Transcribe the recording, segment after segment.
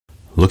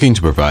Looking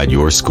to provide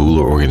your school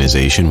or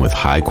organization with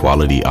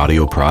high-quality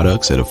audio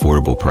products at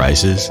affordable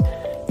prices?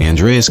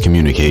 Andreas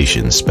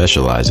Communications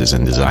specializes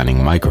in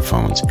designing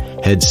microphones,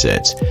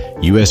 headsets,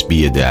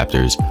 USB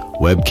adapters,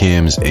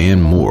 webcams,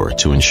 and more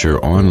to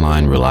ensure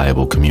online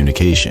reliable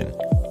communication.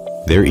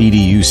 Their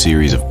EDU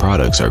series of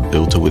products are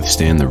built to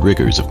withstand the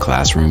rigors of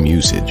classroom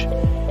usage.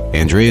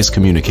 Andreas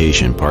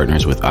Communication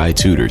partners with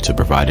iTutor to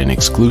provide an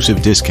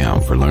exclusive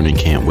discount for Learning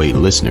Can't Wait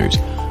listeners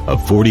of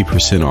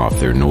 40% off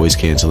their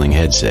noise-canceling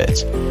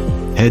headsets.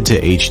 Head to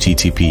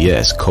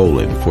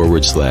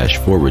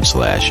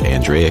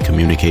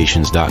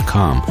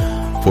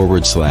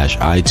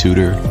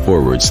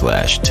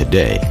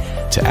https://andreacommunications.com/iTutor/today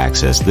to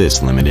access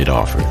this limited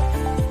offer.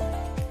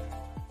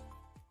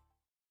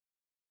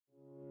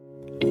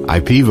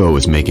 IPEVO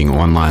is making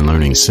online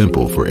learning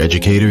simple for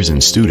educators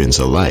and students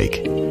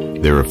alike.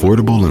 Their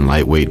affordable and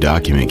lightweight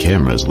document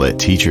cameras let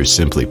teachers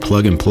simply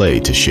plug and play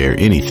to share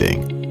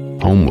anything: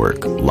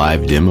 homework,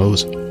 live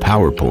demos,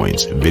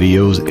 PowerPoints,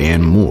 videos,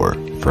 and more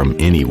from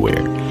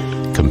anywhere.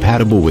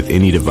 Compatible with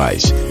any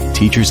device,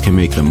 teachers can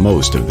make the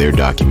most of their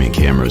document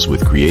cameras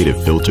with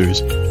creative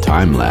filters,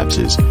 time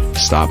lapses,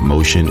 stop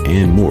motion,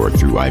 and more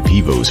through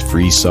IPEVO's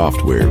free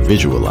software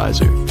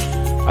Visualizer.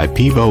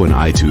 IPEVO and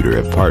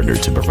iTutor have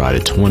partnered to provide a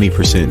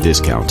 20%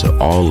 discount to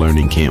all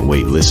Learning Can't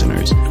Wait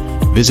listeners.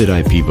 Visit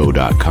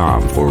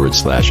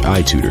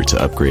ipevo.com/iTutor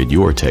to upgrade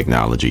your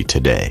technology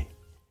today.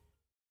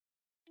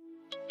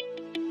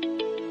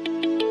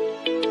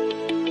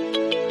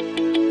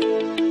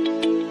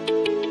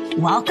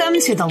 Welcome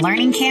to the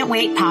Learning Can't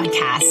Wait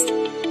podcast,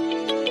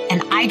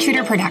 an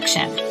iTutor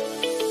production.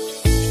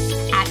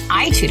 At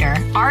iTutor,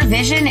 our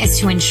vision is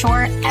to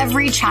ensure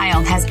every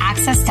child has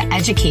access to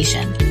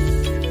education,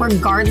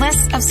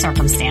 regardless of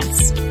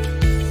circumstance.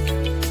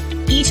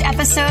 Each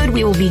episode,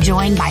 we will be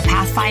joined by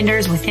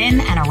pathfinders within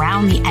and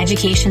around the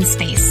education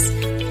space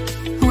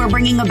who are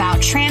bringing about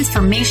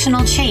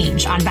transformational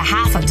change on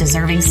behalf of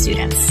deserving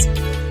students.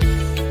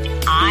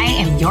 I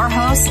am your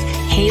host,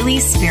 Hayley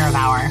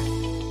Spira-Bauer.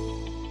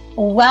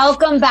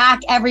 Welcome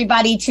back,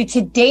 everybody, to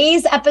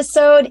today's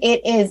episode.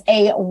 It is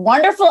a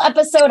wonderful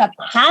episode, a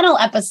panel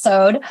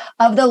episode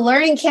of the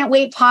Learning Can't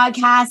Wait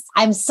podcast.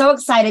 I'm so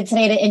excited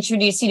today to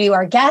introduce you to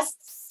our guests.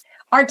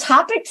 Our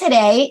topic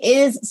today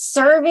is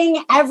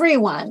serving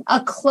everyone, a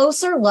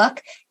closer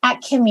look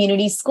at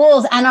community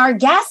schools. And our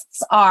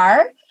guests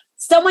are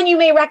someone you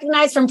may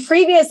recognize from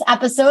previous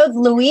episodes,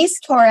 Luis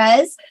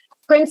Torres,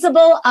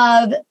 Principal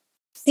of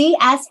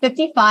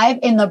CS55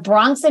 in the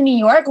Bronx in New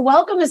York.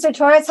 Welcome, Mr.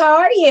 Torres. How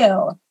are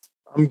you?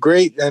 I'm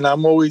great, and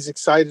I'm always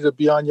excited to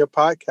be on your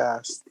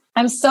podcast.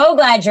 I'm so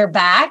glad you're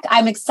back.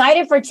 I'm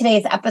excited for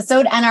today's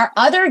episode and our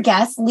other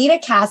guest, Lida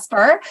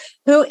Casper,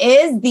 who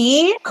is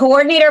the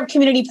coordinator of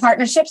community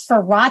partnerships for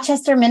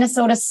Rochester,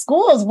 Minnesota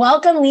schools.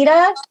 Welcome,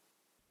 Lida.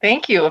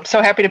 Thank you. I'm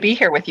so happy to be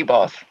here with you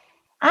both.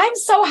 I'm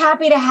so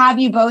happy to have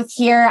you both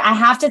here. I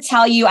have to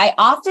tell you, I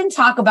often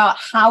talk about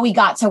how we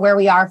got to where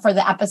we are for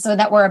the episode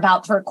that we're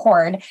about to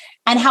record.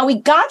 And how we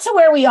got to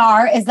where we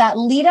are is that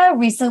Lida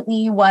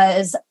recently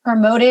was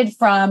promoted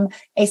from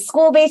a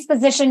school-based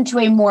position to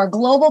a more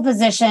global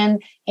position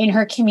in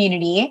her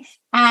community.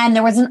 And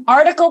there was an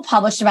article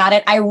published about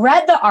it. I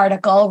read the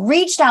article,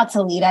 reached out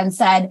to Lida and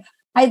said,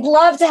 I'd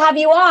love to have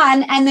you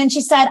on. And then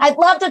she said, I'd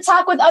love to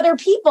talk with other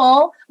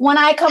people when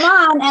I come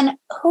on. And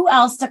who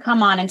else to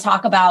come on and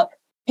talk about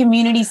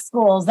community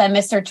schools than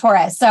Mr.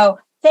 Torres. So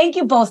thank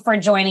you both for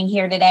joining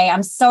here today.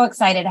 I'm so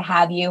excited to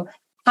have you.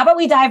 How about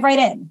we dive right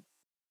in?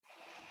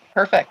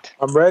 Perfect.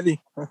 I'm ready.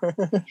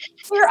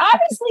 You're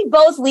obviously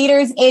both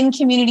leaders in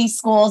community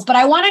schools, but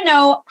I want to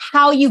know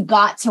how you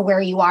got to where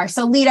you are.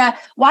 So Lida,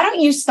 why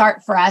don't you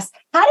start for us?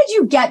 How did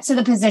you get to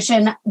the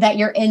position that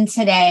you're in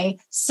today,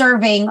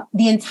 serving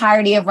the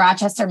entirety of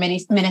Rochester,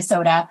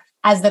 Minnesota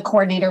as the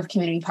coordinator of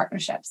community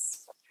partnerships?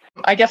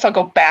 I guess I'll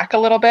go back a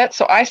little bit.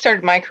 So I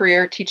started my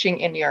career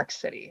teaching in New York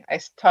City. I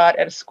taught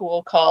at a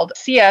school called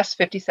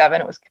CS57.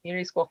 It was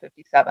Community School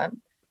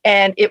 57.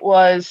 And it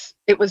was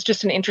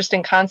just an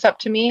interesting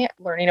concept to me,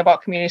 learning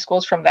about community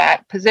schools from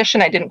that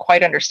position. I didn't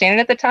quite understand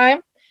it at the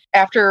time.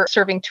 After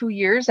serving 2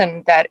 years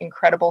in that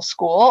incredible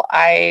school,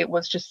 I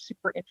was just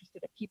super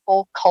interested in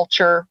people,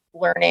 culture,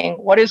 learning.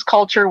 What is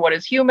culture? What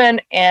is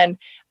human? And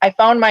I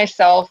found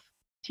myself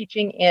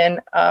teaching in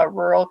a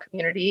rural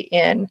community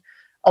in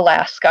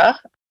Alaska.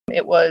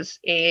 It was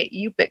a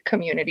Yupik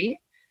community,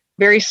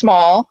 very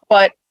small,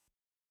 but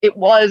it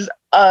was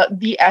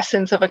the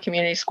essence of a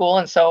community school.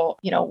 And so,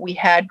 we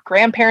had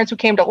grandparents who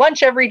came to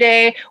lunch every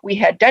day. We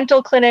had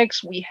dental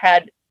clinics. We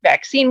had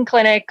vaccine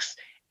clinics.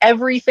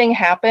 Everything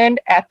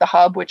happened at the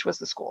hub, which was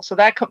the school. So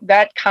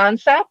that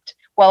concept,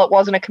 while it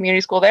wasn't a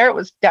community school there, it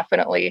was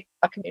definitely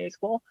a community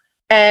school.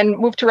 And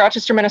moved to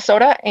Rochester,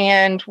 Minnesota,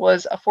 and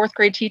was a fourth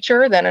grade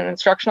teacher, then an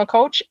instructional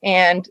coach,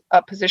 and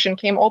a position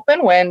came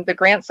open when the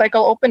grant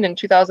cycle opened in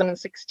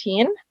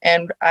 2016,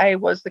 and I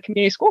was the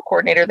community school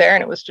coordinator there,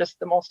 and it was just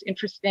the most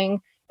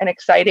interesting an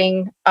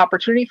exciting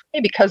opportunity for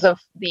me because of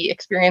the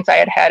experience I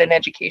had had in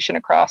education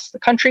across the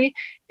country.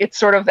 It's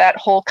sort of that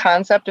whole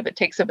concept of it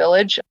takes a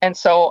village. And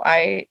so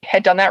I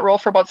had done that role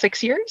for about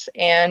 6 years,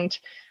 and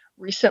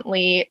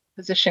recently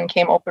position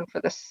came open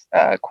for this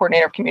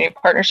coordinator of community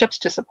partnerships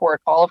to support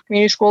all of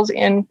community schools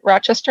in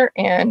Rochester,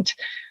 and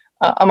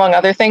among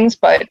other things,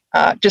 but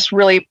just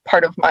really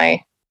part of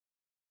my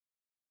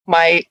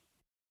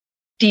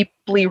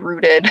deeply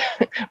rooted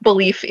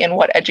belief in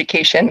what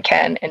education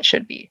can and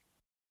should be.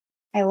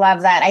 I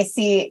love that. I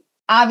see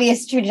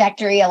obvious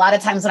trajectory. A lot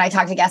of times when I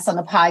talk to guests on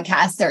the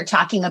podcast, they're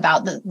talking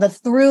about the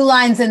through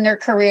lines in their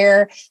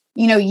career.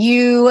 You know,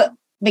 you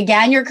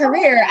began your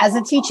career as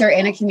a teacher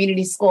in a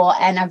community school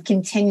and have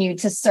continued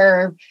to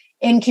serve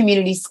in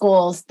community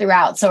schools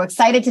throughout. So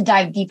excited to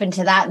dive deep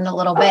into that in a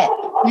little bit.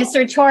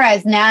 Mr.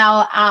 Torres,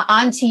 now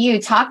on to you.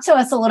 Talk to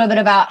us a little bit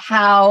about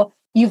how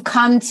you've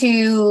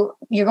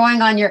you're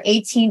going on your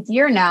 18th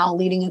year now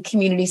leading a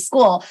community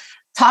school.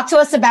 Talk to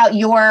us about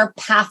your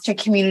path to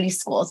community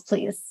schools,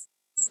 please.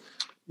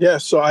 Yeah,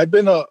 so I've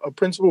been a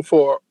principal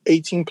for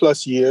 18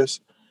 plus years,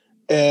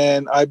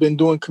 and I've been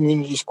doing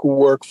community school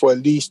work for at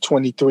least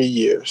 23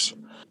 years.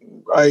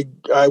 I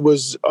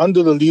was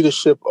under the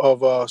leadership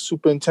of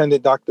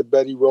Superintendent Dr.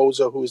 Betty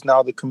Rosa, who is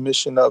now the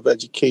Commissioner of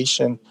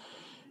Education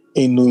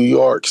in New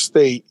York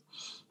State.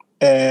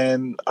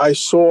 And I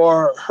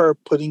saw her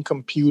putting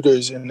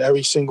computers in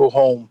every single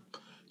home.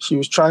 She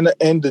was trying to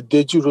end the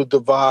digital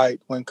divide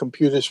when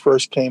computers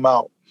first came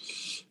out.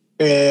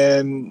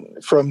 And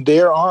from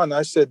there on,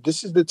 I said,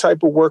 this is the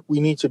type of work we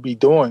need to be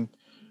doing.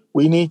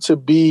 We need to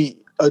be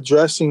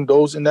addressing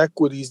those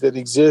inequities that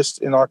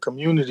exist in our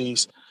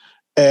communities.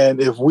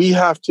 And if we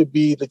have to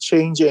be the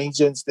change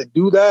agents that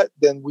do that,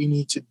 then we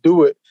need to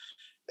do it.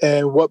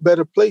 And what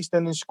better place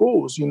than in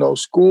schools? You know,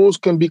 schools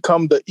can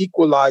become the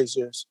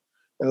equalizers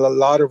in a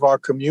lot of our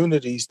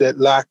communities that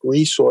lack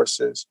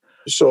resources.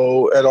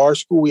 So at our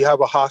school, we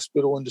have a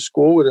hospital in the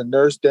school with a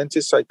nurse,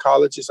 dentist,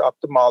 psychologist,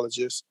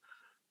 ophthalmologist,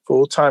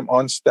 full-time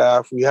on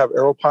staff. We have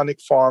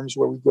aeroponic farms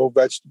where we grow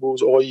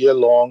vegetables all year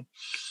long.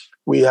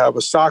 We have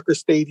a soccer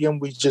stadium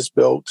we just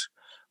built.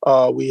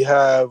 We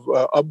have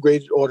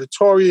upgraded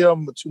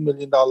auditorium, a $2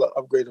 million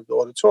upgrade of the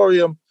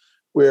auditorium.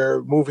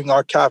 We're moving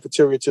our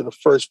cafeteria to the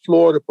first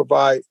floor to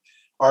provide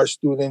our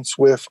students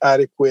with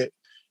adequate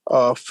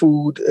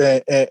food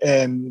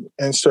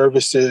and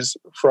services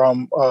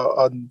from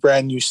a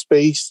brand new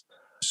space.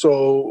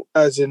 So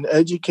as an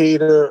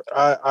educator,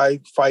 I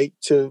fight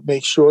to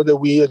make sure that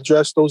we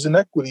address those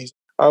inequities.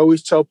 I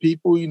always tell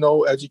people, you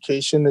know,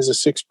 education is a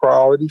 6th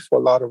priority for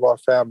a lot of our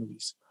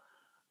families.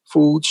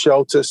 Food,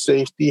 shelter,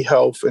 safety,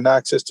 health, and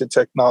access to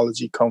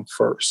technology come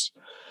first.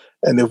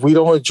 And if we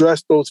don't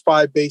address those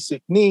 5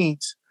 basic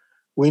needs,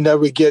 we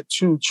never get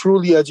to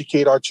truly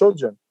educate our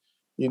children.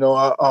 You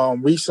know,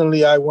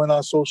 recently I went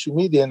on social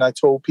media and I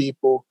told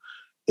people,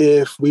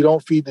 if we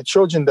don't feed the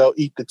children, they'll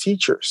eat the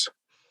teachers.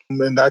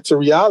 And that's a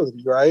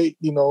reality, right?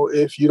 You know,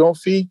 if you don't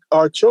feed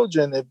our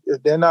children,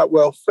 if they're not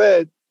well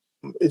fed,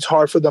 it's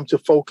hard for them to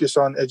focus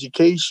on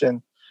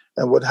education.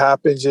 And what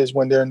happens is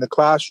when they're in the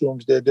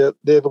classrooms, they're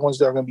the ones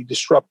that are going to be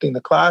disrupting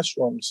the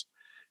classrooms.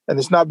 And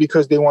it's not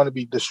because they want to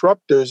be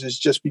disruptors, it's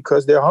just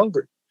because they're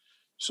hungry.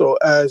 So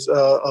as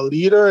a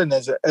leader and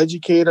as an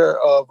educator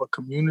of a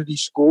community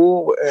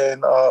school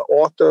and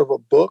author of a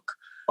book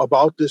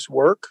about this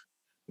work,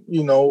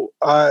 you know,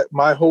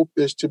 my hope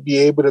is to be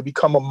able to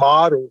become a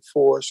model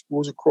for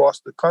schools across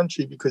the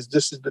country, because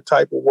this is the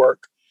type of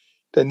work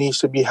that needs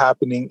to be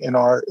happening in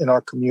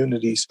our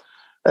communities.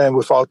 And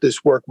without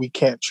this work, we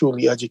can't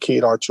truly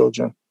educate our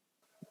children.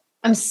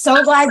 I'm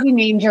so glad you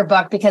named your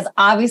book, because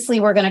obviously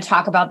we're going to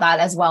talk about that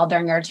as well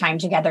during our time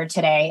together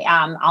today.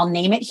 I'll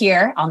name it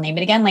here. I'll name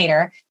it again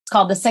later. It's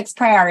called The 6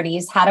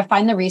 Priorities, How to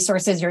Find the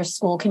Resources Your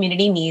School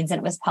Community Needs. And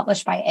it was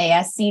published by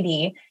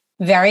ASCD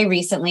very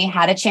recently.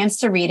 Had a chance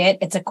to read it.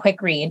 It's a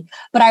quick read.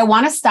 But I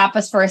want to stop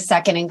us for a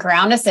second and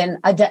ground us in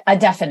a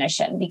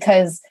definition,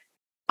 because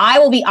I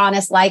will be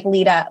honest, like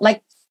Lida,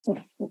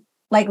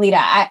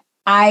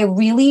 I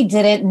really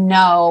didn't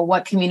know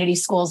what community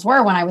schools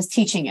were when I was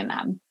teaching in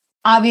them.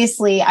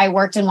 Obviously, I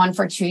worked in one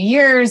for 2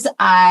 years.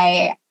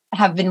 I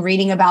have been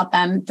reading about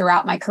them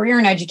throughout my career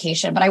in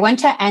education, but I went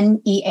to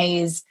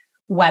NEA's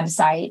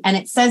website, and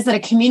it says that a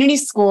community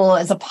school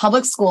is a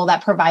public school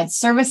that provides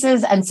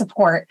services and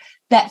support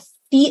that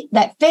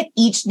fit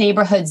each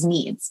neighborhood's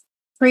needs,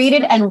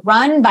 created and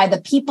run by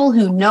the people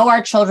who know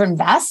our children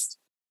best,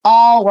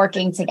 all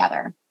working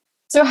together.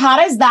 So how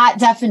does that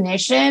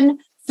definition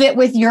fit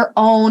with your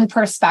own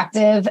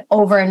perspective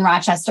over in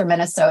Rochester,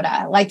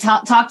 Minnesota? Like,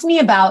 talk to me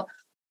about,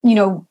 you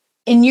know,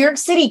 in New York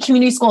City,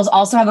 community schools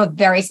also have a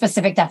very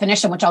specific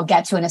definition, which I'll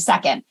get to in a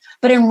second.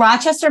 But in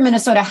Rochester,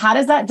 Minnesota, how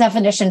does that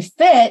definition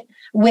fit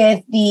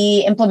with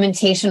the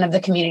implementation of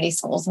the community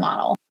schools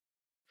model?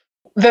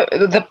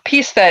 The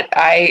piece that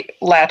I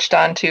latched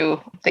onto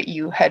that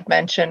you had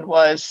mentioned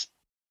was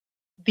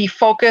the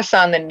focus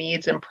on the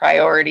needs and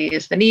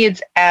priorities, the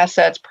needs,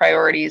 assets,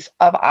 priorities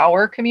of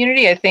our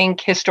community. I think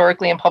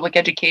historically in public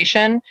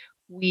education,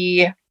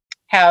 we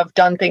have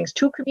done things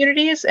to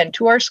communities and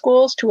to our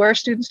schools, to our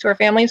students, to our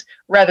families,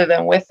 rather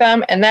than with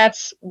them. And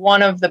that's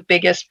one of the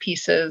biggest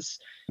pieces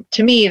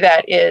to me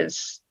that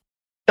is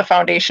the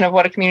foundation of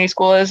what a community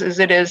school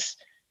is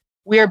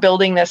we are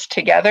building this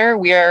together.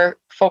 We are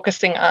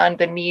focusing on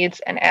the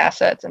needs and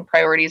assets and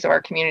priorities of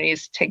our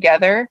communities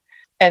together.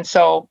 And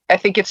so I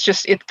think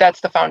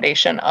that's the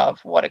foundation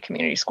of what a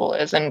community school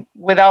is. And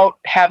without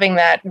having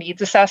that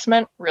needs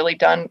assessment really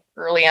done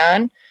early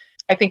on,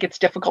 I think it's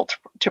difficult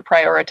to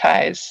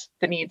prioritize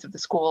the needs of the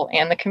school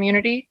and the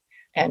community.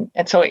 And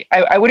so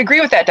I would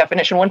agree with that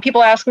definition. When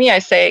people ask me, I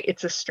say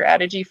it's a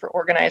strategy for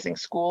organizing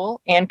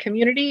school and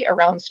community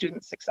around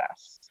student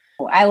success.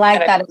 I like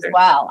that as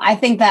well. I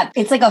think that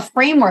it's like a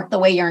framework, the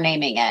way you're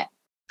naming it.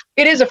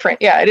 It is a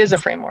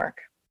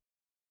framework.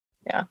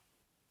 Yeah.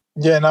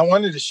 Yeah. And I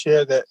wanted to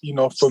share that,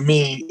 for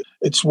me,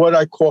 it's what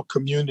I call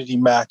community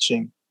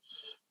matching,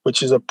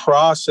 which is a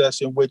process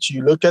in which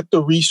you look at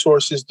the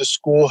resources the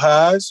school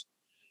has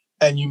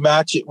and you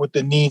match it with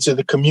the needs of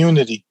the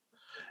community.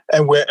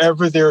 And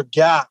wherever there are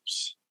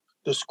gaps,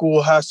 the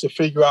school has to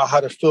figure out how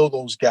to fill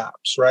those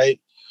gaps,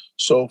 right?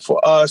 So for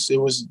us,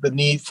 it was the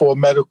need for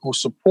medical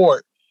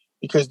support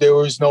because there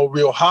was no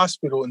real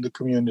hospital in the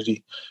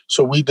community.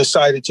 So we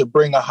decided to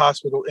bring a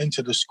hospital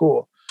into the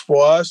school.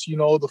 For us,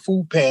 the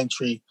food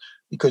pantry,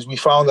 because we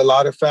found a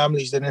lot of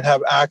families didn't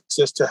have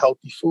access to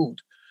healthy food.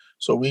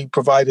 So we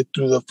provided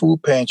through the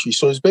food pantry.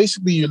 So it's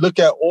basically you look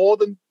at all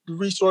the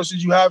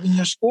resources you have in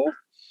your school,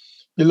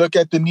 you look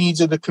at the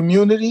needs of the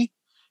community,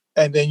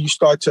 and then you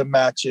start to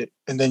match it.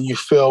 And then you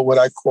fill what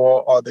I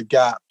call are the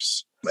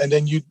gaps. And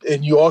then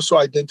you also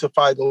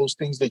identify those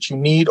things that you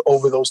need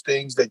over those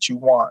things that you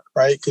want,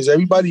 right? Because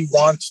everybody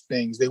wants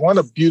things. They want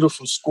a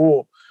beautiful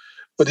school,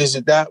 but is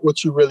it that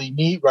what you really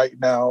need right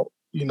now?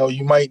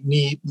 You might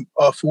need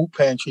a food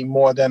pantry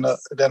more than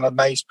a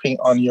nice paint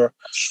on your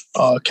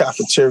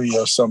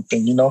cafeteria or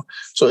something,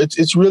 So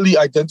it's really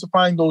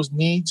identifying those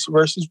needs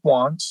versus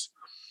wants,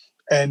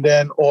 and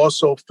then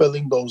also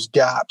filling those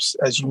gaps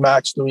as you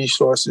match the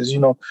resources.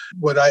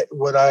 What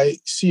I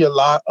see a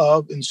lot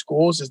of in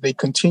schools is they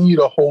continue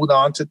to hold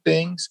on to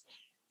things,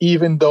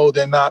 even though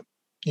they're not,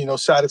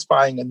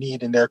 satisfying a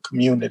need in their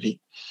community.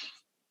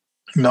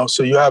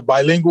 So you have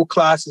bilingual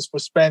classes for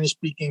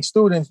Spanish-speaking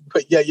students,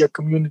 but yet your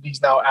community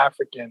is now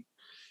African,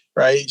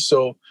 right?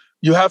 So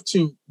you have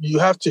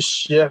to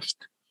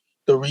shift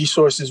the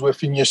resources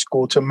within your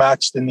school to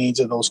match the needs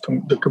of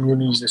the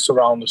communities that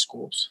surround the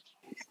schools.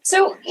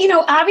 So,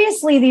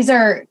 obviously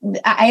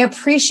I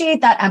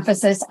appreciate that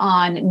emphasis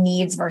on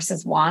needs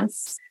versus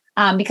wants,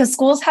 because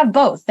schools have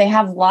both. They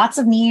have lots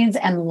of needs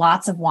and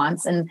lots of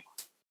wants. And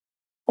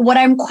what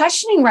I'm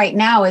questioning right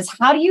now is,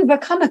 how do you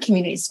become a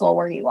community school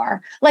where you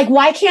are? Like,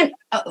 why can't,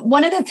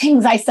 one of the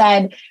things I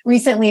said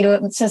recently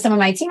to some of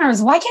my team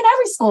members, why can't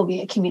every school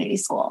be a community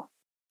school?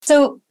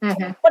 So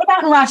what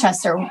about in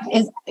Rochester?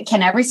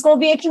 Can every school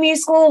be a community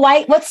school?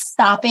 What's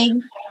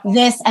stopping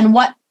this, and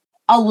what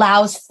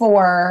allows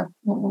for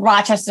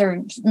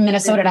Rochester,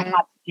 Minnesota to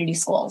have community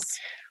schools?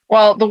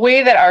 Well, the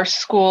way that our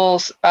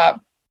schools,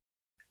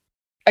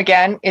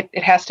 again,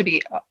 it has to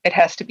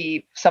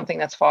be something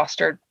that's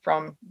fostered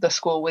from the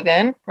school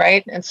within,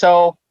 right? And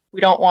so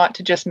we don't want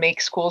to just make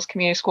schools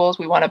community schools.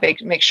 We want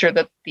to make sure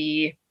that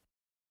the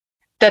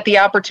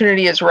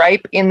opportunity is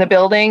ripe in the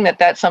building,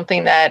 that's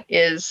something that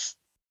is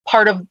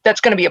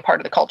that's going to be a part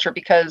of the culture,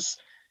 because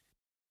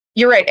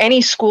you're right,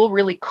 any school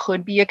really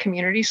could be a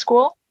community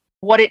school.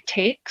 What it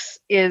takes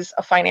is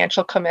a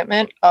financial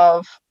commitment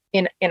of,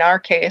 in our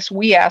case,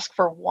 we ask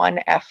for one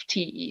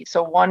FTE,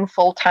 so one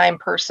full-time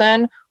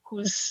person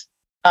who's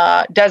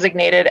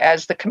designated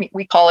as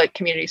we call it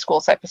community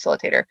school site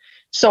facilitator.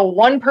 So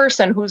one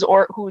person who's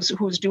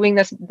doing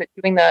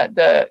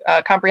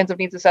the comprehensive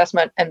needs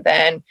assessment, and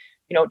then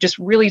just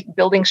really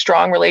building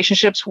strong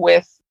relationships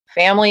with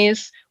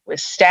families, with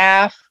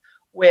staff,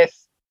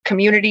 with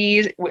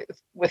communities,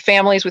 with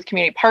families, with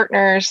community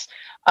partners.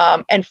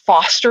 And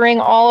fostering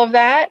all of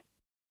that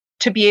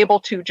to be able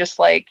to, just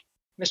like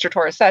Mr.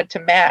 Torres said, to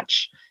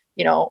match,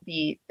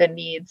 the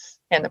needs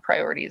and the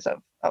priorities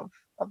of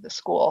the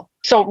school.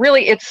 So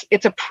really, it's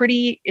a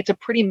pretty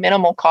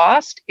minimal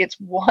cost. It's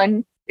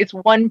one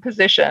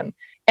position,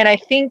 and I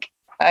think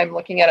I'm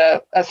looking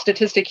at a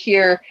statistic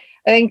here.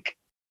 I think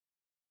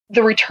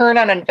the return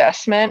on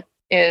investment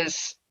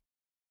is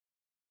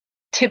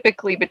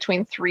typically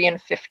between $3 and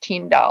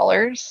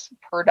 $15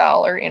 per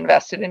dollar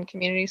invested in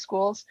community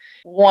schools.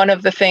 One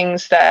of the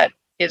things that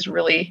is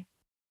really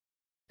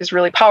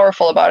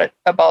powerful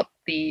about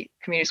the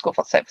community school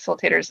site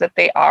facilitators, that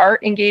they are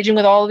engaging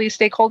with all of these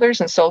stakeholders,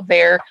 and so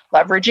they're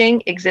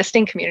leveraging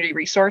existing community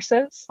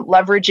resources,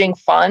 leveraging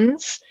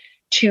funds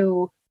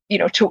to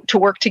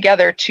work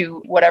together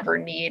to whatever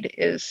need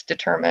is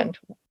determined.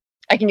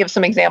 I can give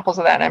some examples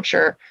of that, and I'm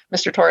sure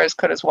Mr. Torres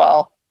could as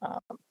well.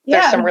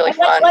 There's some really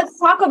fun. Let's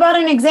talk about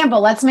an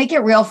example. Let's make it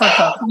real for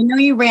folks. I know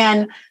you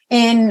ran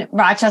in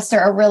Rochester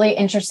a really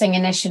interesting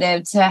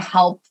initiative to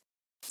help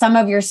some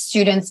of your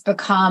students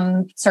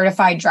become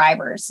certified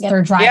drivers.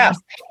 Yeah.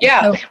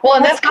 So well,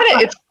 and that's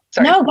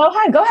Sorry. No,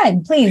 go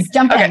ahead. Please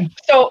jump in.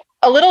 So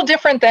a little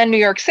different than New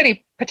York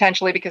City,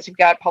 potentially, because you've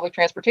got public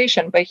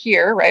transportation. But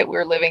here, right,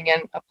 we're living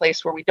in a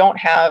place where we don't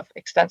have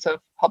extensive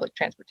public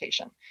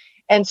transportation.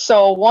 And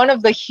so one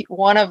of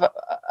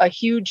a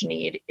huge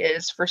need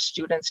is for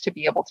students to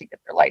be able to get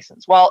their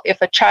license. Well,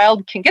 if a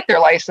child can get their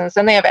license,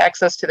 then they have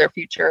access to their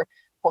future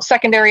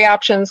post-secondary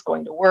options,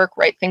 going to work,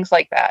 right, things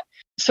like that.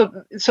 So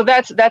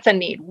that's a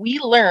need. We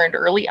learned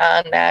early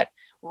on that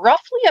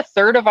roughly a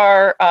third of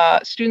our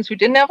students who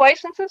didn't have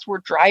licenses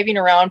were driving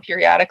around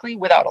periodically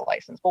without a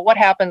license. But what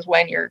happens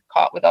when you're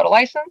caught without a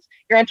license?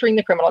 You're entering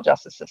the criminal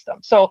justice system.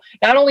 So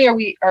not only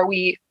are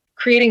we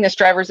creating this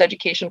driver's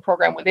education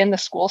program within the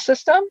school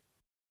system,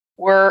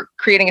 we're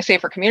creating a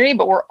safer community,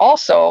 but we're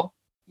also,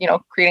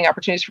 creating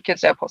opportunities for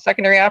kids to have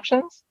post-secondary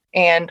options,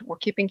 and we're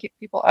keeping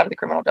people out of the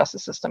criminal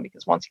justice system,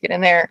 because once you get in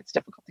there, it's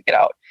difficult to get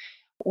out.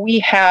 We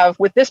have,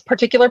 with this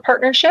particular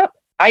partnership,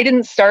 I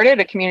didn't start it.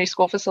 A community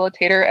school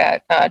facilitator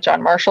at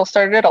John Marshall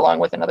started it along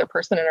with another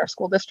person in our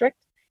school district.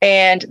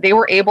 And they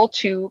were able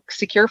to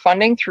secure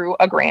funding through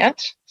a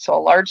grant, so a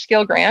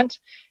large-scale grant.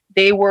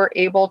 They were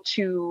able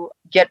to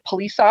get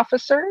police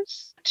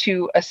officers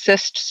to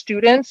assist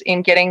students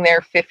in getting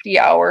their 50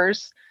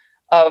 hours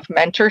of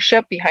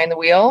mentorship behind the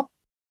wheel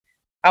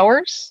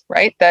hours,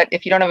 right? That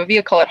if you don't have a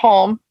vehicle at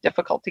home,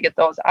 difficult to get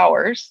those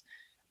hours.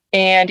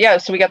 And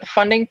so we got the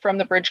funding from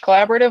the Bridge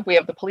Collaborative. We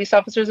have the police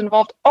officers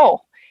involved.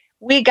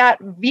 We got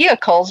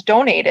vehicles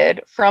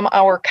donated from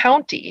our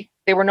county.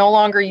 They were no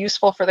longer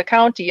useful for the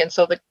county. And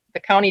so the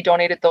county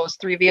donated those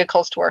 3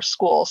 vehicles to our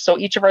schools. So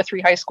each of our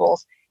 3 high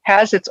schools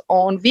has its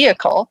own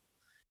vehicle.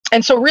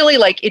 And so really,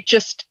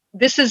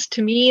 this is,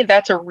 to me,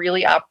 that's a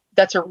really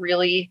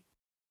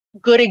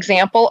good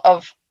example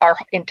of our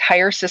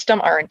entire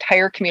system, our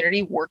entire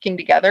community working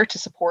together to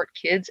support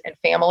kids and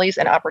families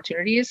and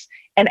opportunities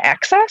and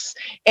access.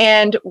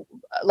 And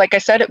like I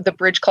said, the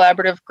Bridge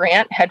Collaborative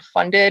grant had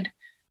funded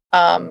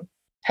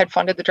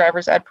the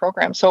driver's ed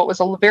program. So it was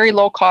a very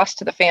low cost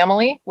to the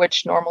family,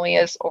 which normally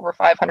is over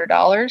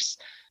 $500.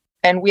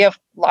 And we have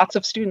lots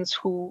of students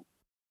who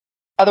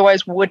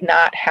otherwise would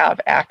not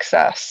have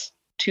access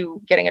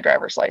to getting a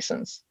driver's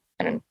license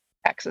and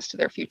access to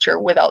their future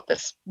without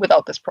this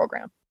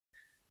program.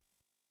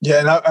 Yeah,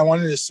 and I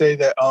wanted to say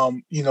that,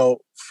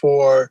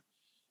 for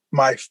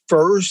my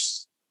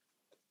first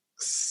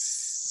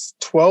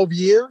 12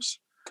 years,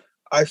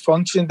 I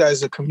functioned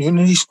as a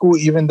community school,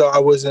 even though I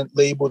wasn't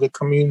labeled a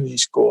community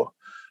school.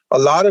 A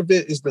lot of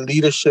it is the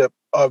leadership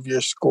of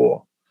your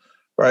school,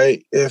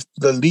 right? If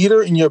the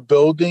leader in your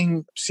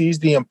building sees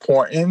the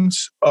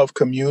importance of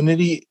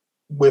community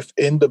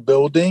within the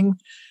building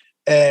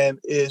and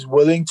is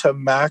willing to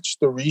match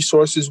the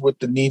resources with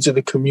the needs of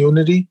the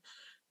community,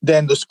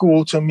 then the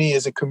school to me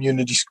is a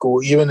community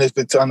school, even if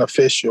it's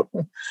unofficial.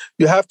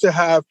 You have to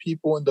have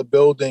people in the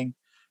building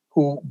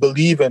who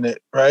believe in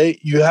it, right?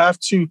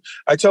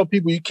 I tell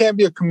people, you can't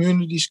be a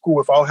community school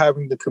without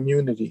having the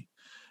community.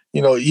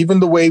 Even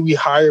the way we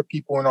hire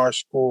people in our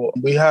school,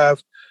 we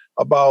have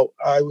about,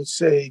 I would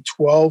say,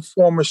 12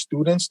 former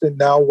students that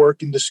now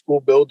work in the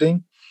school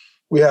building.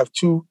 We have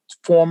 2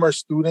 former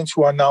students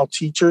who are now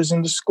teachers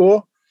in the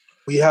school.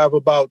 We have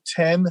about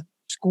 10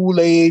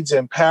 school aides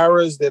and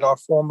paras that are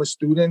former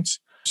students.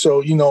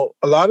 So,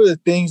 a lot of the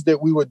things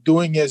that we were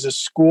doing as a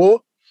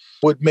school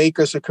would make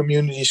us a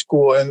community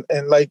school.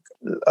 And like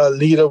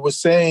Lida was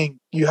saying,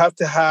 you have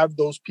to have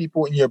those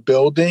people in your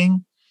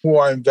building who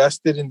are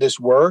invested in this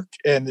work.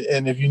 And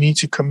if you need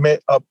to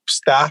commit a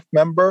staff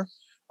member,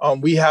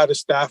 we had a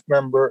staff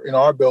member in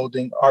our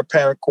building. Our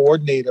parent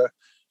coordinator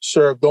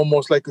served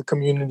almost like a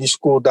community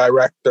school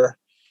director.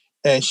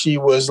 And she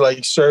was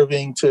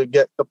serving to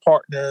get the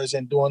partners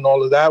and doing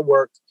all of that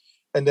work.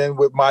 And then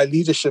with my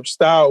leadership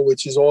style,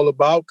 which is all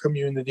about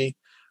community,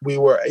 we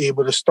were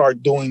able to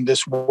start doing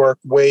this work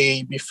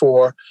way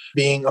before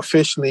being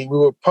officially. We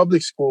were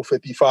public school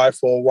 55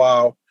 for a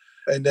while.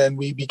 And then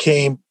we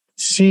became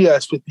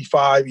CS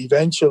 55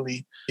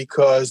 eventually,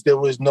 because there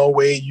was no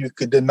way you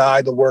could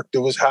deny the work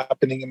that was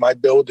happening in my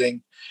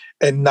building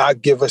and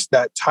not give us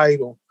that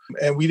title.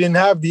 And we didn't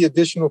have the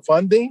additional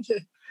funding,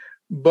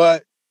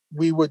 but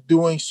we were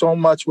doing so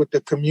much with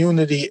the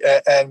community,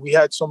 and we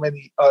had so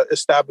many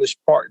established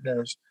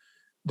partners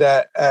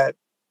that at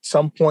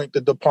some point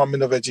the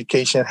Department of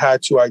Education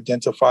had to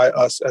identify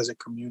us as a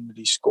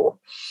community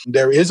school.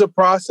 There is a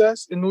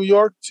process in New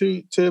York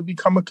to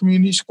become a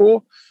community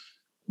school,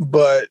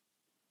 but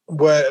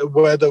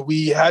whether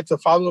we had to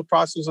follow the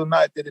process or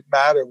not, it didn't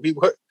matter.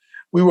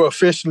 We were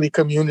officially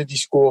community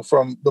school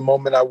from the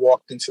moment I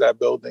walked into that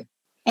building.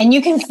 And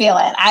you can feel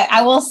it.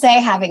 I will say,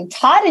 having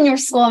taught in your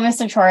school,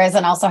 Mr. Torres,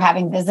 and also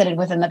having visited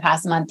within the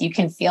past month, you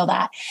can feel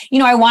that.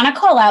 I want to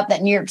call out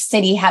that New York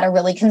City had a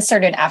really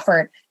concerted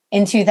effort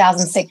in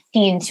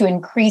 2016 to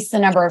increase the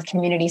number of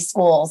community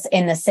schools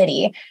in the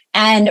city.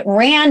 And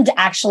RAND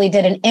actually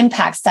did an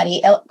impact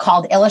study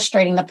called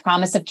Illustrating the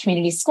Promise of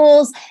Community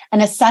Schools,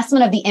 an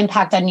assessment of the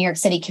impact on New York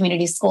City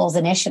community schools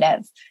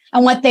initiative.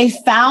 And what they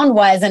found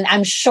was, and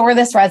I'm sure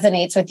this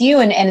resonates with you,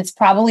 and it's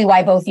probably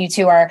why both you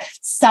two are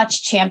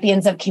such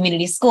champions of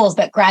community schools,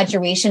 but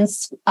graduation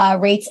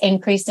rates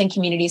increased in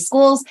community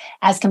schools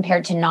as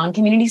compared to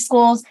non-community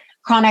schools.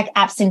 Chronic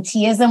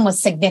absenteeism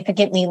was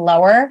significantly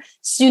lower.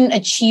 Student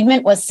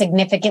achievement was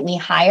significantly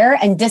higher,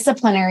 and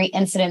disciplinary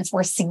incidents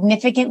were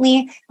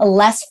significantly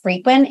less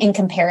frequent in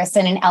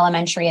comparison in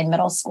elementary and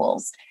middle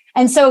schools.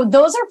 And so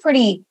those are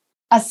pretty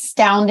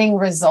astounding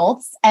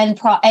results. And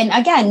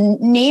again,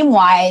 name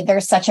why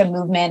there's such a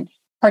movement,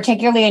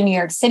 particularly in New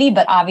York City,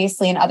 but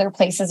obviously in other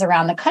places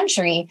around the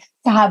country,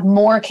 to have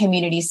more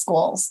community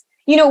schools.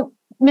 You know,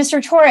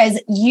 Mr.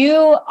 Torres,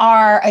 you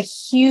are a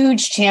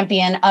huge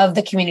champion of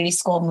the community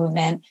school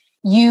movement.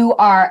 You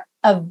are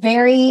a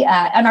very,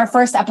 and our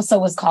first episode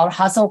was called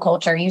Hustle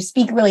Culture. You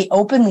speak really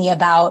openly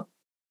about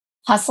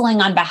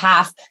hustling on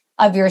behalf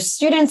of your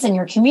students and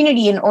your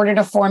community in order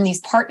to form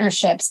these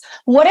partnerships.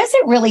 What does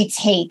it really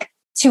take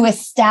to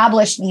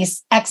establish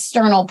these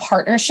external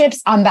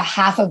partnerships on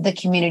behalf of the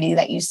community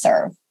that you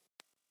serve?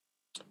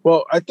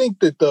 Well, I think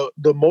that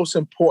the most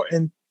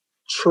important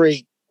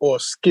trait or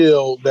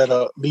skill that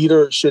a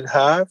leader should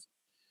have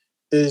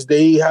is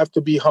they have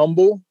to be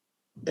humble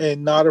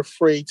and not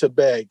afraid to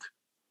beg.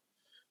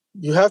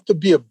 You have to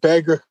be a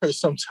beggar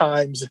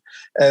sometimes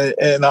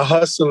and a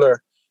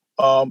hustler,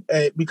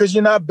 and because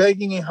you're not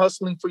begging and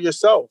hustling for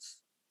yourself.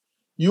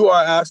 You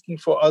are asking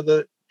for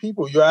other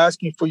people. You're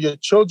asking for your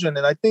children.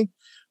 And I think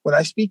when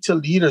I speak to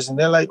leaders and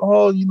they're like,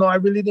 oh, I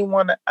really didn't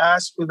want to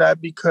ask for that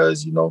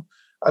because,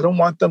 I don't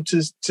want them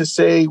to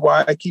say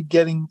why I keep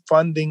getting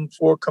funding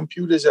for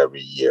computers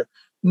every year.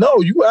 No,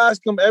 you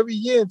ask them every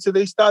year until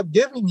they stop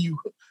giving you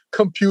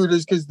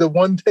computers, because the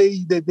one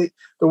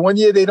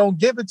year they don't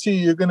give it to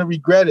you, you're going to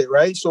regret it,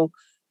 right? So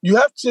you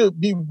have to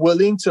be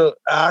willing to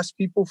ask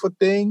people for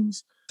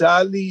things.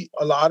 Sadly,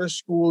 a lot of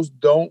schools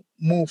don't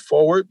move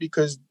forward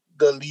because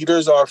the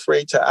leaders are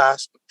afraid to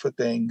ask for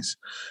things.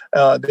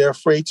 They're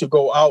afraid to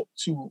go out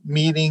to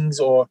meetings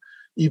or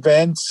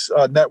events,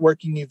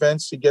 networking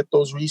events, to get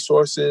those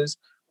resources,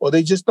 or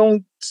they just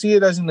don't see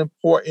it as an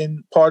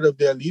important part of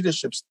their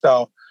leadership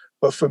style.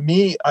 But for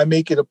me, I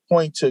make it a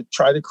point to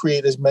try to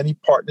create as many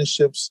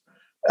partnerships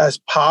as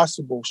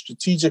possible,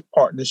 strategic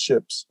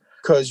partnerships,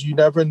 because you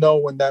never know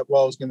when that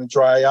well is going to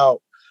dry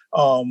out.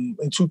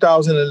 In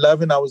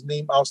 2011, I was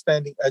named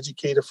Outstanding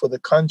Educator for the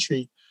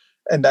country.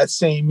 And that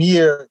same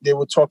year, they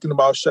were talking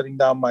about shutting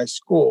down my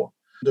school.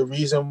 The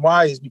reason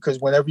why is because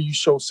whenever you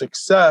show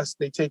success,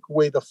 they take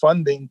away the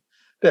funding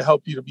to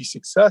help you to be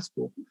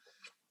successful.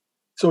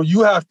 So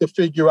you have to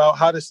figure out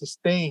how to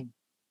sustain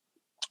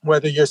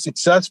whether you're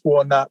successful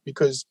or not,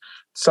 because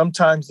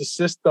sometimes the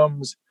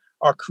systems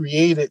are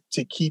created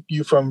to keep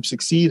you from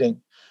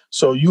succeeding.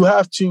 So you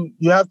have to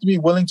be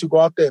willing to go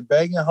out there and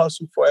beg and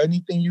hustle for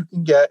anything you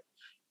can get,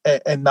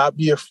 and not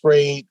be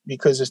afraid,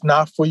 because it's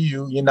not for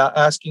you. You're not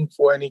asking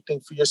for anything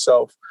for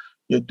yourself.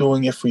 You're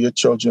doing it for your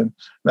children.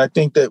 And I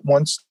think that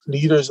once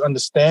leaders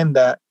understand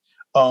that,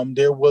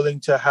 they're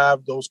willing to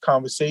have those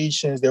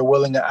conversations. They're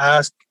willing to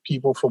ask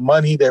people for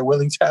money. They're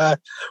willing to ask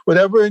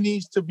whatever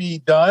needs to be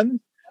done.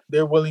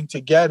 They're willing to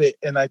get it.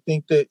 And I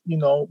think that,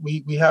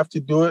 we have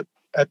to do it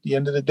at the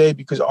end of the day,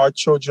 because our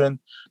children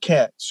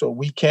can't. So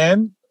we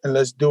can, and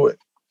let's do it.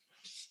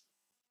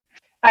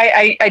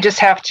 I just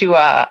have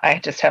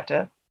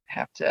to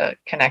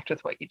connect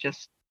with what you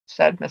just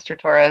said, Mr.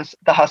 Torres.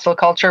 The hustle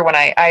culture. When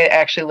I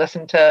actually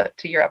listened to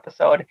your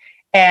episode,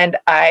 and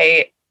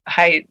I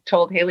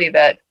told Hayley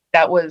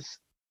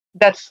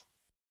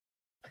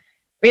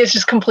it's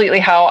just completely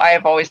how I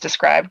have always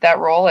described that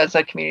role as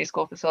a community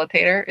school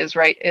facilitator is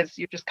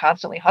you're just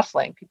constantly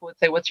hustling. People would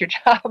say, "What's your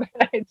job?"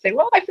 And I'd say,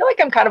 "Well, I feel like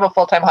I'm kind of a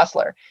full-time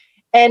hustler."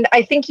 And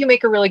I think you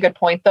make a really good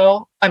point,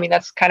 though. I mean,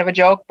 that's kind of a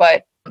joke,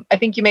 but I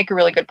think you make a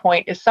really good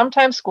point, is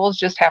sometimes schools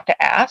just have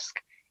to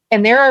ask.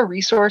 And there are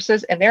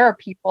resources, and there are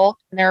people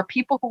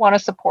who want to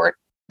support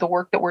the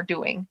work that we're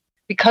doing,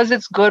 because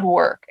it's good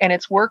work, and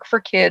it's work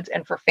for kids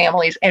and for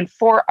families and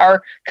for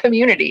our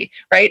community,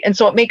 right? And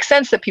so it makes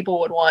sense that people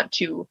would want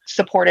to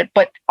support it,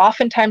 but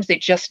oftentimes they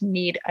just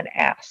need an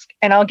ask.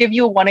 And I'll give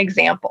you one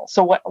example.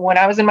 So when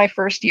I was in my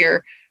first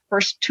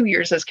 2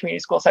 years as community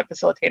school site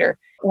facilitator,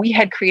 we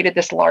had created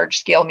this large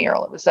scale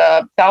mural. It was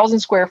a 1,000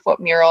 square foot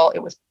mural.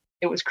 It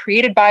was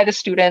created by the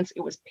students.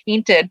 It was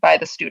painted by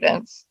the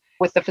students,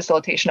 with the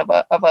facilitation of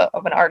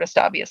an artist,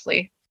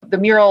 obviously. The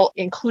mural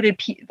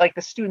included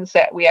the students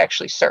that we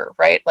actually serve,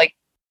 right? Like,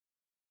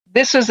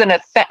 this is an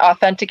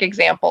authentic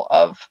example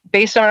of,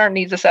 based on our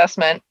needs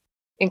assessment,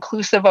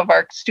 inclusive of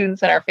our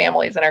students and our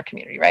families and our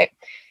community, right?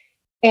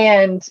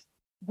 And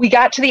we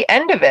got to the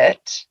end of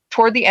it,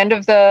 toward the end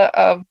of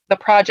the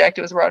project.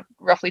 It was a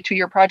roughly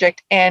 2-year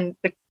project, and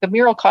the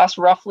mural cost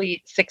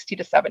roughly $60,000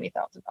 to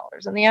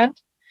 $70,000 in the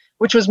end,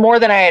 which was more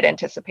than I had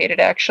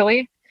anticipated,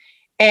 actually.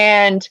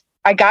 And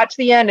I got to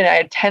the end and I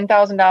had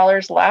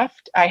 $10,000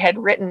 left. I had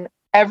written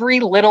every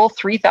little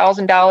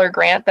 $3,000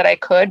 grant that I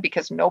could,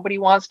 because nobody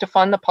wants to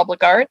fund the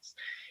public arts.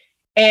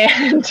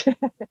 And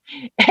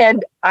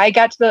I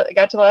got to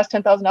the last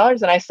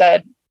 $10,000, and I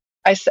said,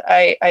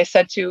 I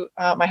said to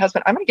my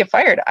husband, I'm going to get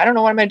fired. I don't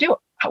know what I'm going to do.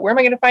 Where am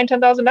I going to find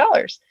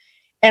 $10,000?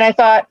 And I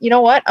thought, you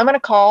know what? I'm going to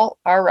call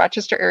our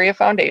Rochester Area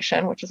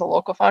Foundation, which is a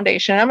local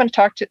foundation. And I'm going to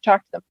talk to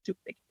them.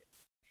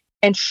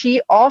 And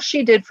all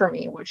she did for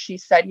me was she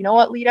said, you know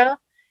what, Lida,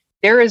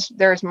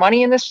 there's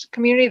money in this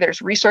community.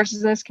 There's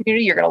resources in this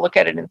community. You're going to look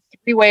at it in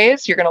 3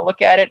 ways. You're going to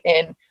look at it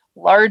in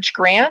large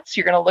grants.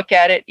 You're going to look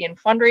at it in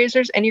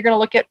fundraisers, and you're going to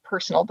look at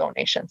personal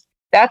donations.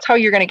 That's how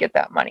you're going to get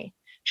that money.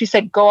 She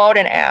said, go out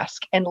and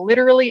ask. And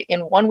literally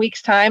in 1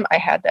 week's time, I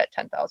had that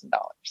 $10,000.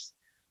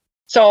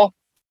 So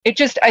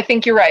I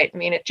think you're right. I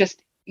mean,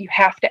 you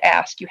have to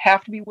ask. You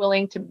have to be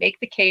willing to make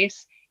the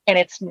case. And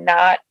it's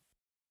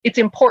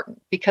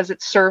important because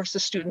it serves the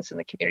students in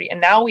the community.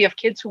 And now we have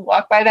kids who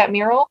walk by that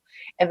mural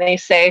and they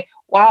say,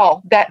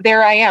 wow,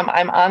 there I am.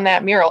 I'm on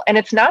that mural. And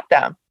it's not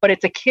them, but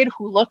it's a kid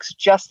who looks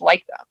just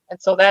like them.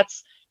 And so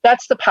that's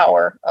the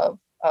power of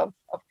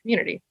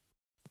community.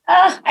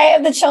 I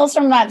have the chills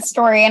from that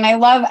story. And I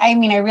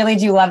really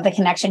do love the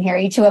connection here.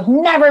 You two have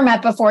never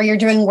met before. You're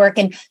doing work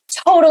in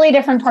totally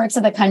different parts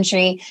of the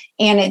country.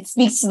 And it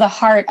speaks to the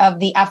heart of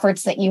the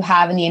efforts that you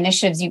have and the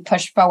initiatives you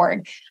push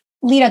forward.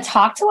 Lida,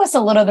 talk to us a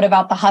little bit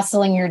about the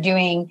hustling you're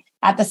doing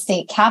at the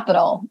state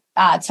capitol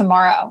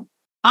tomorrow.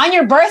 On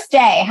your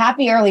birthday,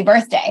 happy early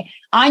birthday,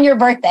 on your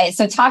birthday.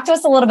 So talk to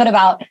us a little bit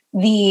about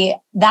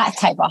that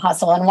type of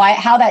hustle and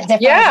how that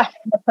differs and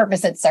the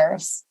purpose it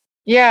serves.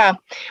 Yeah.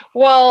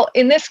 Well,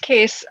 in this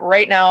case,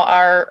 right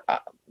now,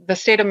 the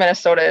state of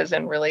Minnesota is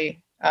in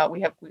really, we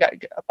got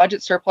a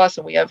budget surplus,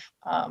 and we have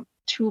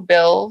 2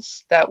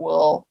 bills that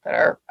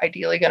are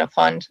ideally going to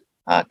fund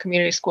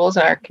community schools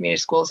and our community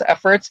schools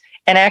efforts.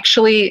 And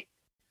actually,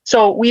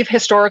 so we've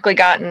historically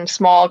gotten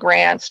small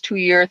grants,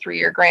 2-year,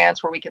 3-year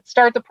grants where we could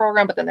start the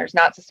program, but then there's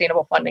not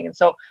sustainable funding. And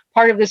so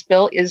part of this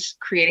bill is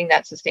creating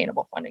that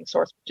sustainable funding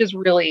source, which is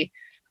really,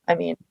 I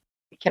mean,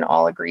 we can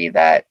all agree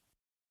that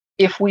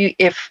if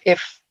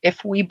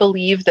we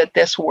believe that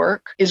this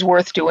work is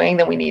worth doing,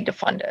 then we need to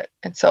fund it.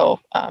 And so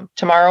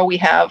tomorrow we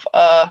have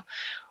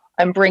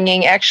I'm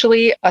bringing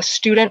actually a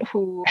student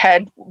who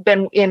had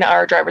been in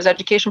our driver's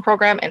education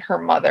program and her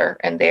mother,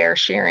 and they're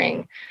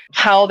sharing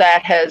how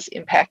that has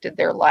impacted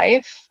their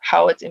life,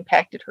 how it's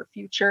impacted her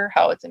future,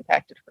 how it's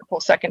impacted her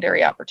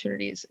post-secondary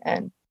opportunities,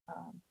 and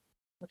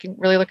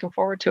really looking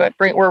forward to it.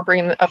 We're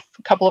bringing a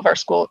couple of our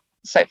school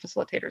site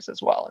facilitators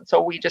as well. And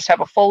so we just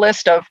have a full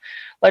list of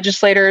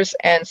legislators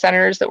and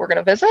senators that we're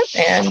going to visit,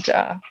 and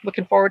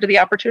looking forward to the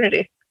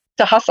opportunity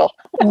to hustle.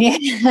 Yeah.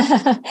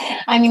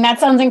 I mean, that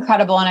sounds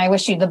incredible. And I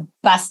wish you the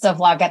best of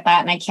luck at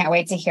that. And I can't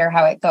wait to hear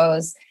how it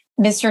goes.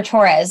 Mr.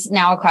 Torres,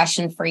 now a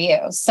question for you.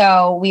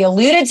 So we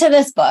alluded to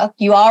this book.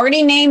 You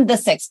already named the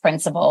 6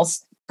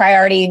 principles.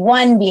 Priority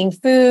 1 being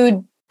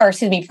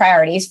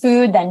priorities,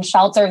 food, then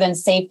shelter, then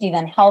safety,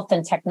 then health,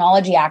 then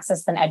technology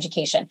access, then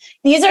education.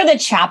 These are the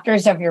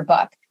chapters of your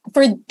book.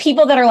 For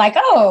people that are like,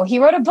 oh, he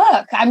wrote a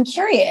book, I'm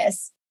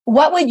curious.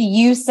 What would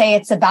you say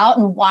it's about,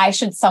 and why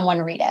should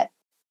someone read it?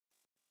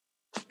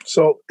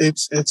 So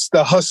it's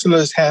the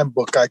hustler's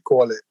handbook, I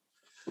call it,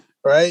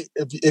 right?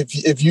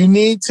 If you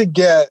need to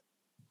get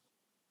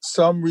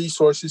some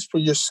resources for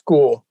your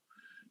school,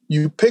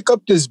 you pick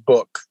up this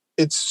book.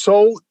 It's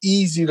so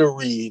easy to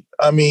read.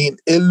 I mean,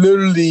 it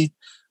literally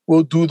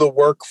will do the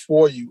work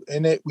for you.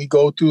 In it, we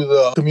go through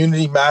the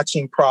community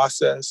matching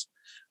process.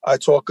 I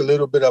talk a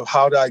little bit of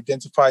how to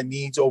identify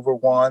needs over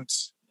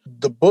wants.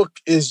 The book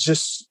is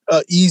just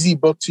an easy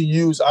book to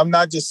use. I'm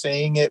not just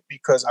saying it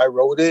because I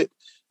wrote it.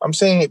 I'm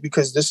saying it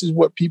because this is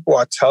what people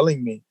are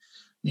telling me.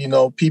 You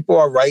know, people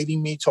are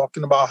writing me,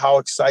 talking about how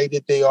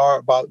excited they are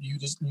about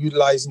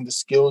utilizing the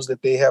skills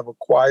that they have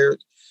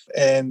acquired.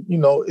 And, you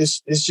know,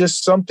 it's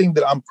just something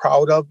that I'm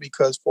proud of,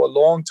 because for a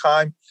long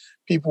time,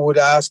 people would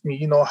ask me,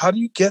 you know, how do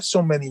you get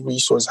so many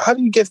resources? How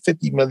do you get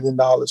 $50 million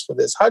for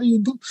this? How do you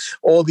do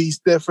all these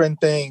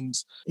different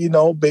things? You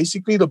know,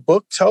 basically the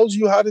book tells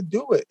you how to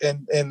do it.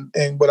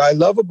 And what I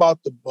love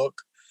about the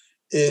book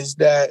is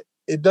that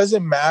it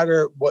doesn't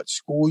matter what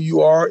school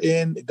you are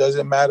in. It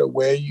doesn't matter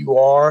where you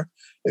are.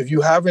 If you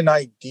have an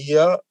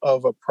idea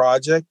of a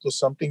project or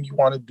something you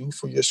want to do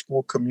for your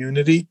school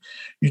community,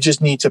 you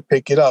just need to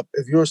pick it up.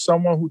 If you're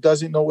someone who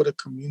doesn't know what a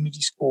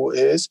community school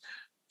is,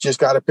 just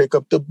got to pick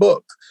up the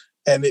book,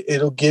 and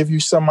it'll give you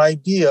some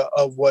idea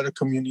of what a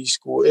community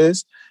school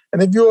is.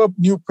 And if you're a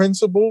new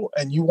principal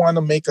and you want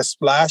to make a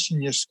splash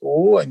in your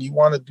school and you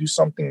want to do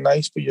something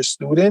nice for your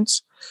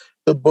students,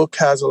 the book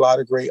has a lot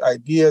of great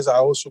ideas. I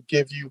also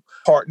give you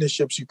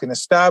partnerships you can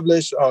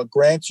establish,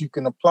 grants you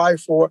can apply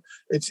for.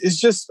 It's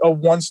just a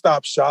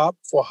one-stop shop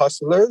for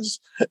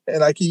hustlers.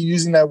 And I keep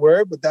using that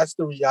word, but that's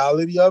the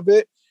reality of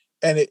it.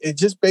 And it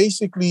just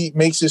basically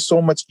makes it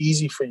so much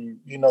easy for you.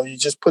 You know, you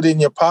just put it in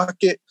your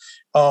pocket.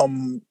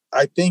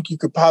 I think you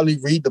could probably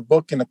read the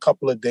book in a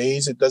couple of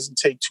days. It doesn't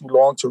take too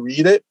long to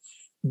read it,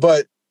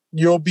 but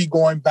you'll be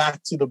going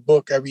back to the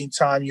book every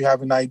time you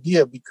have an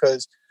idea,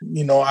 because,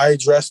 you know, I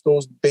address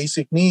those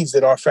basic needs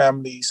that our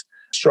families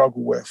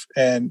struggle with.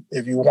 And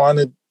if you want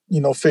to,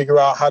 you know, figure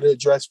out how to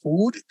address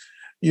food,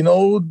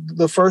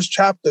 the first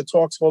chapter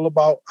talks all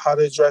about how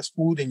to address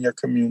food in your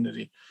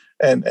community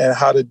and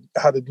how to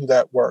do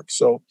that work.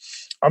 So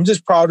I'm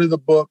just proud of the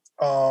book.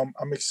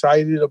 I'm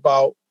excited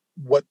about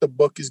what the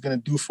book is going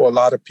to do for a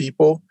lot of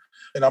people.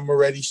 And I'm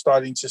already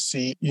starting to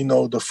see,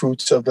 the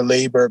fruits of the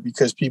labor,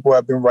 because people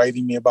have been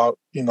writing me about,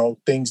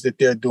 things that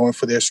they're doing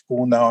for their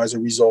school now as a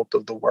result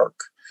of the work.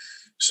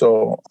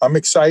 So I'm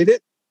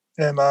excited,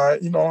 and, I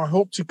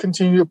hope to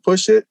continue to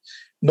push it.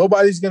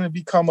 Nobody's going to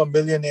become a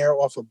millionaire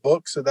off a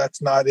book. So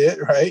that's not it,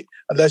 right?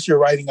 Unless you're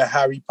writing a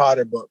Harry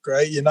Potter book,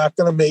 right? You're not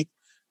going to make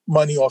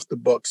money off the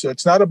book. So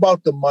it's not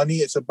about the money.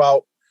 It's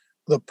about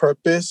the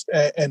purpose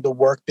and the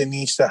work that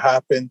needs to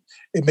happen.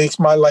 It makes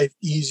my life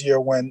easier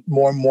when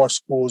more and more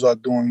schools are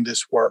doing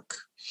this work.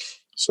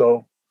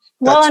 So,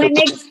 well, and it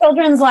makes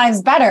children's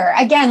lives better.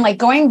 Again, like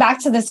going back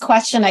to this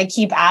question I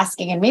keep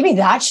asking, and maybe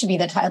that should be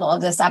the title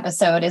of this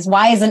episode, is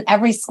why isn't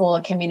every school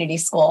a community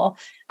school?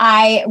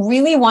 I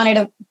really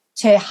wanted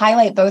to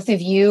highlight both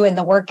of you and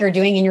the work you're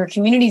doing in your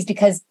communities,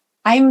 because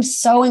I'm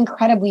so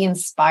incredibly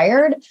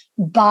inspired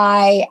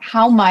by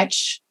how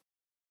much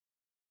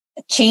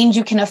change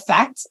you can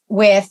affect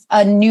with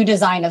a new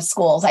design of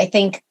schools. I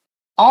think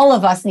all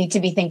of us need to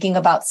be thinking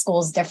about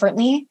schools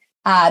differently.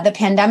 The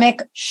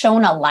pandemic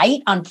shone a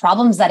light on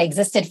problems that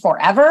existed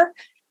forever,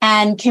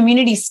 and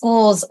community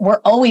schools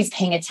were always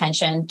paying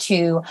attention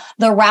to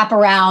the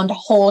wraparound,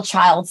 whole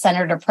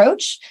child-centered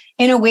approach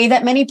in a way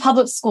that many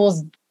public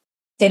schools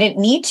didn't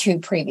need to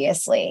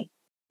previously.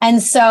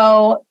 And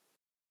so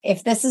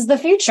if this is the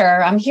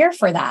future, I'm here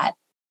for that.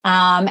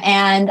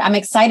 And I'm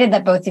excited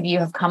that both of you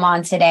have come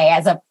on today.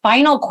 As a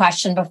final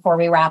question before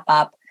we wrap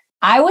up,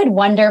 I would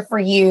wonder for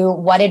you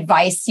what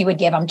advice you would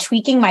give. I'm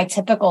tweaking my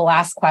typical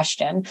last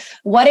question.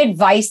 What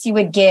advice you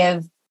would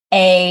give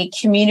a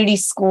community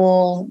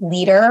school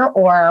leader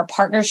or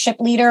partnership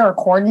leader or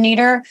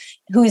coordinator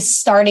who is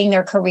starting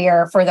their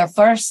career for the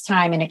first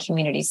time in a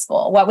community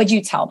school? What would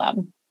you tell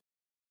them?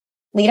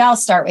 Lida, I'll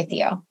start with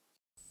you.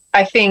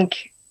 I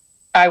think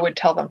I would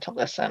tell them to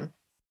listen.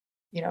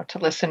 To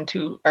listen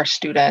to our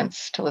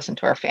students, to listen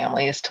to our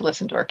families, to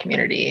listen to our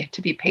community,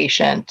 to be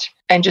patient,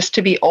 and just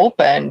to be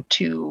open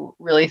to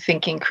really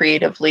thinking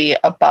creatively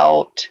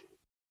about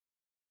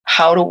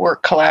how to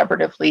work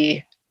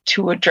collaboratively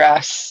to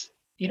address,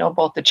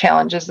 both the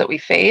challenges that we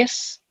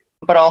face,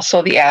 but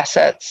also the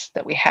assets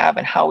that we have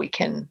and how we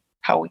can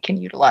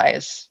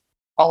utilize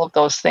all of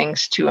those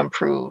things to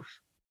improve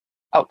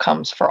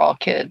outcomes for all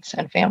kids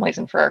and families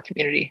and for our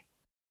community.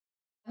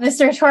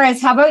 Mr.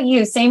 Torres, how about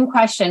you? Same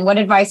question. What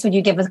advice would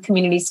you give a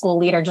community school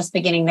leader just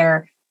beginning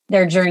their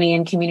journey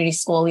in community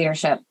school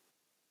leadership?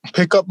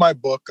 Pick up my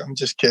book. I'm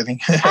just kidding.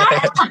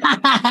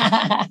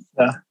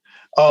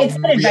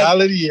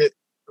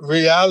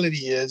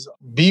 Reality is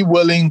be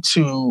willing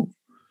to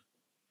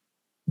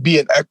be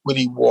an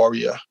equity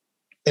warrior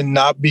and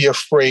not be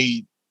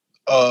afraid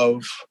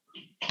of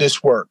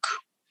this work.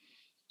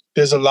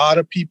 There's a lot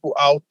of people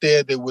out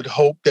there that would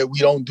hope that we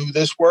don't do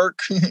this work,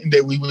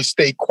 that we would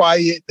stay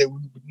quiet, that we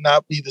would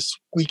not be the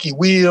squeaky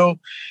wheel,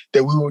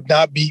 that we would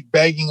not be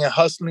begging and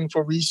hustling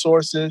for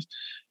resources.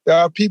 There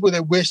are people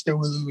that wish that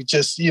we would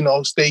just,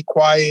 stay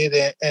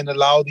quiet and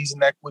allow these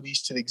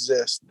inequities to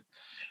exist.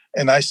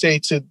 And I say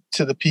to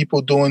the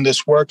people doing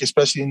this work,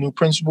 especially new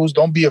principals,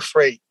 don't be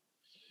afraid.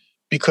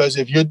 Because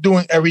if you're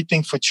doing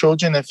everything for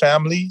children and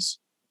families,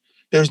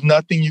 there's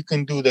nothing you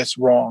can do that's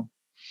wrong.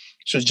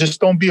 So just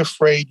don't be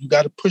afraid. You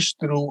got to push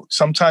through.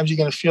 Sometimes you're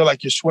going to feel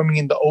like you're swimming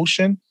in the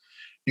ocean.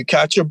 You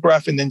catch your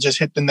breath and then just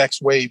hit the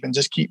next wave and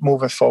just keep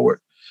moving forward.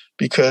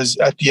 Because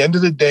at the end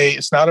of the day,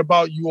 it's not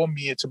about you or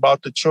me. It's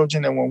about the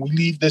children. And when we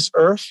leave this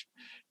earth,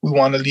 we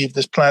want to leave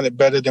this planet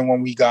better than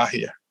when we got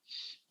here.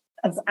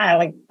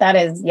 That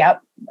is,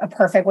 a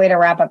perfect way to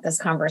wrap up this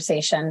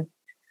conversation.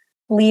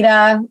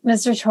 Lida,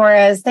 Mr.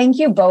 Torres, thank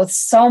you both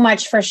so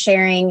much for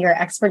sharing your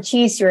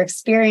expertise, your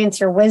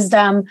experience, your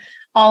wisdom,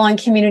 all on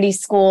community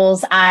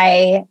schools.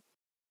 I'm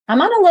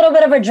on a little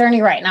bit of a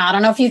journey right now. I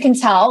don't know if you can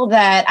tell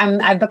that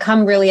I've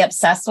become really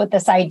obsessed with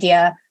this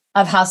idea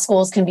of how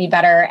schools can be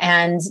better,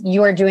 and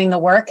you are doing the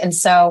work. And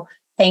so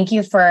thank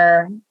you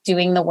for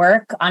doing the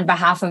work on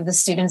behalf of the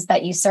students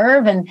that you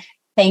serve. And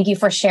thank you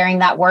for sharing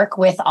that work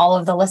with all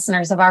of the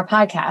listeners of our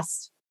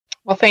podcast.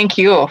 Well, thank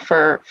you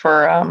for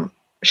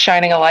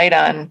shining a light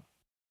on,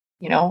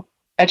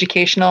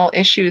 educational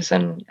issues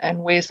and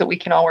ways that we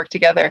can all work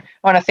together.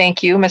 I want to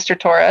thank you, Mr.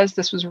 Torres.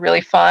 This was really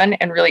fun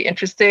and really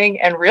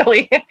interesting and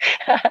really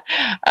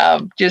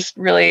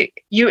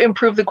you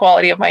improved the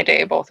quality of my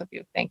day, both of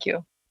you. Thank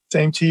you.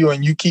 Same to you.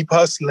 And you keep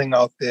hustling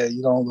out there.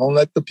 Don't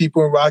let the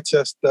people in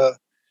Rochester,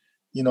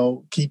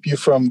 keep you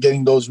from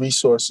getting those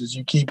resources.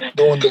 You keep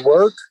doing the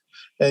work.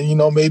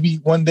 And, maybe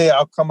one day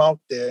I'll come out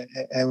there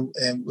and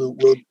we'll.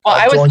 Well,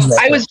 I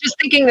was just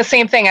thinking the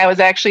same thing. I was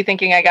actually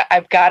thinking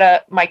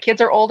my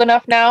kids are old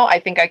enough now. I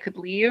think I could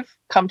leave,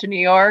 come to New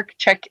York,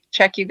 check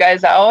you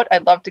guys out.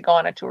 I'd love to go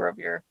on a tour of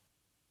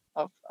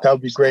that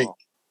would be great.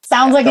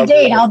 Sounds like a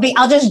date.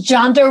 I'll just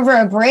jaunt over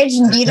a bridge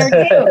and be there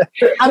too.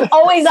 I'm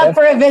always up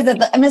for a visit.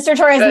 Mr.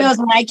 Torres knows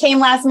when I came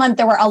last month,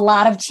 there were a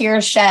lot of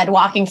tears shed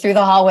walking through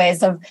the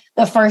hallways of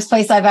the first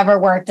place I've ever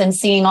worked and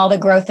seeing all the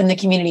growth in the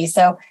community.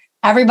 So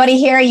everybody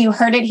here, you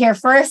heard it here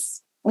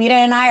first. Lida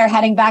and I are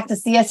heading back to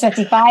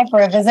CS55 for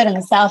a visit in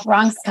the South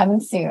Bronx coming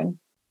soon.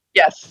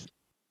 Yes.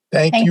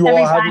 Thanks, you all.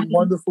 Everybody. Have a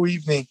wonderful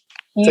evening.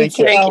 Take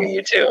care. Thank you.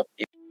 You too.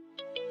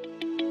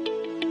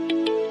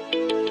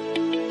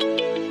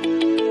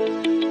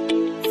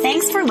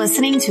 Thanks for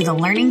listening to the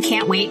Learning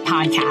Can't Wait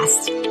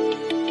podcast.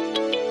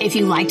 If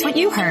you liked what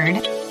you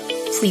heard,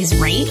 please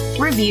rate,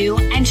 review,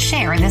 and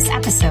share this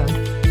episode.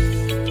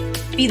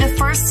 Be the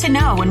first to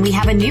know when we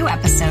have a new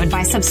episode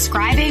by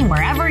subscribing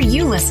wherever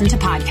you listen to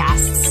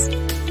podcasts.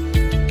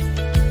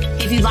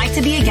 If you'd like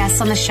to be a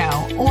guest on the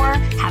show or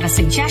have a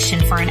suggestion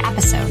for an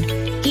episode,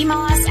 email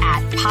us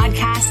at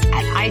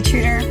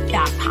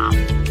podcast@itutor.com.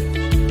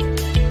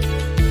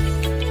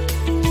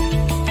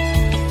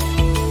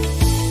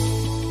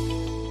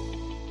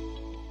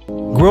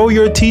 Grow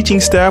your teaching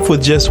staff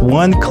with just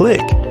one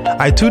click.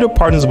 iTutor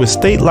partners with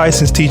state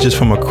licensed teachers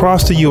from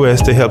across the U.S.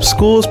 to help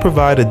schools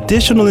provide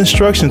additional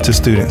instruction to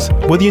students.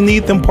 Whether you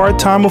need them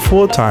part-time or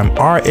full-time,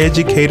 our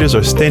educators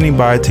are standing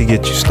by to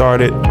get you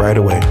started right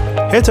away.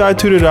 Head to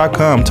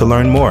itutor.com to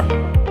learn more.